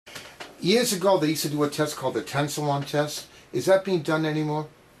Years ago, they used to do a test called the TensilonTest. Is that being done anymore?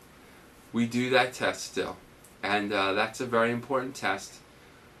 We do that test still, and that's a very important test.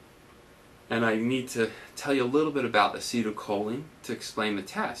 And I need to tell you a little bit about acetylcholine to explain the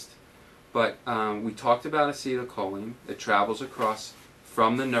test. But we talked about acetylcholine. It travels across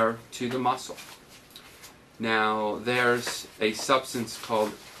from the nerve to the muscle. Now, there's a substance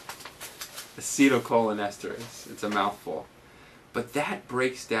called acetylcholinesterase. It's a mouthful. But that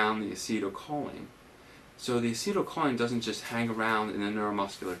breaks down the acetylcholine. So the acetylcholine doesn't just hang around in the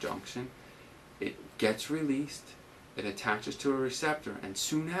neuromuscular junction. It gets released, it attaches to a receptor, and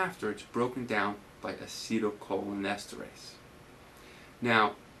soon after it's broken down by acetylcholinesterase.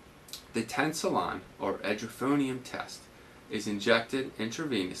 Now, the Tensilon or edrophonium test is injected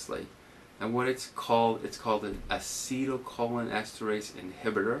intravenously, and what it's called an acetylcholinesterase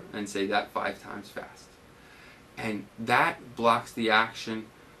inhibitor, and say that 5 times fast. And that blocks the action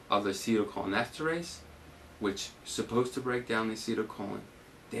of the acetylcholinesterase, which is supposed to break down the acetylcholine.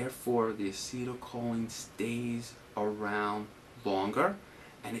 Therefore, the acetylcholine stays around longer,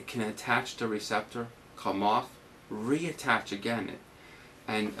 and it can attach to receptor, come off, reattach again,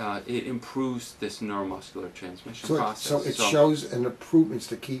 and it improves this neuromuscular transmission process. So it shows an improvement, is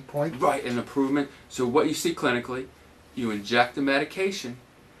the key point? Right, an improvement. So what you see clinically, you inject the medication,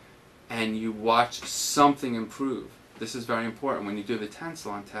 and you watch something improve. This is very important. When you do the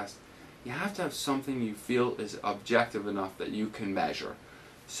Tensilon test, you have to have something you feel is objective enough that you can measure.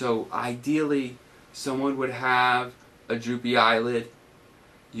 So ideally, someone would have a droopy eyelid.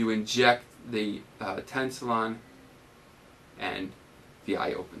 You inject the Tensilon, and the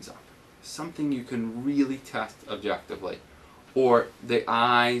eye opens up. Something you can really test objectively. Or the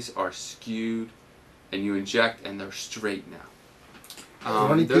eyes are skewed, and you inject, and they're straight now.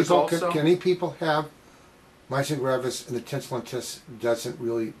 Can any people have myasthenia gravis and the Tensilon test doesn't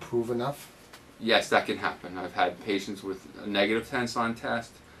really prove enough? Yes, that can happen. I've had patients with a negative Tensilon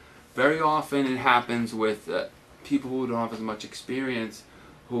test. Very often it happens with people who don't have as much experience,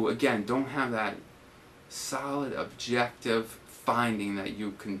 who again don't have that solid objective finding that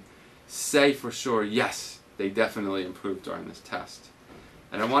you can say for sure, yes, they definitely improved during this test.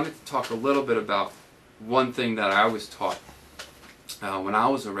 And I wanted to talk a little bit about one thing that I was taught when I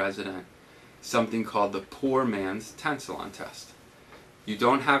was a resident, something called the poor man's Tensilon test. You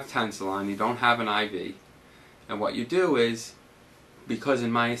don't have Tensilon, you don't have an IV, and what you do is, because in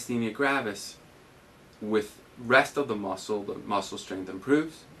myasthenia gravis, with rest of the muscle strength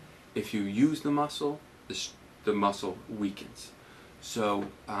improves. If you use the muscle weakens. So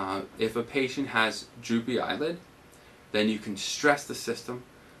if a patient has droopy eyelid, then you can stress the system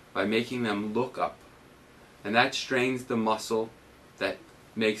by making them look up, and that strains the muscle that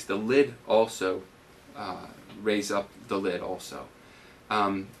makes the lid also raise up the lid also.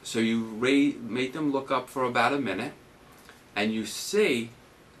 So you make them look up for about a minute, and you see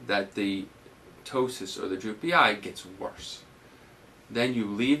that the ptosis or the droopy eye gets worse. Then you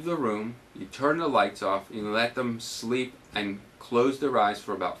leave the room, you turn the lights off, you let them sleep and close their eyes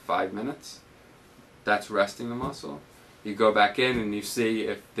for about 5 minutes. That's resting the muscle. You go back in and you see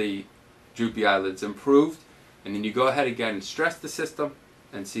if the droopy eyelid's improved, and then you go ahead again and stress the system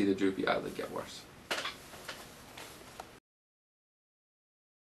and see the droopy eyelid get worse.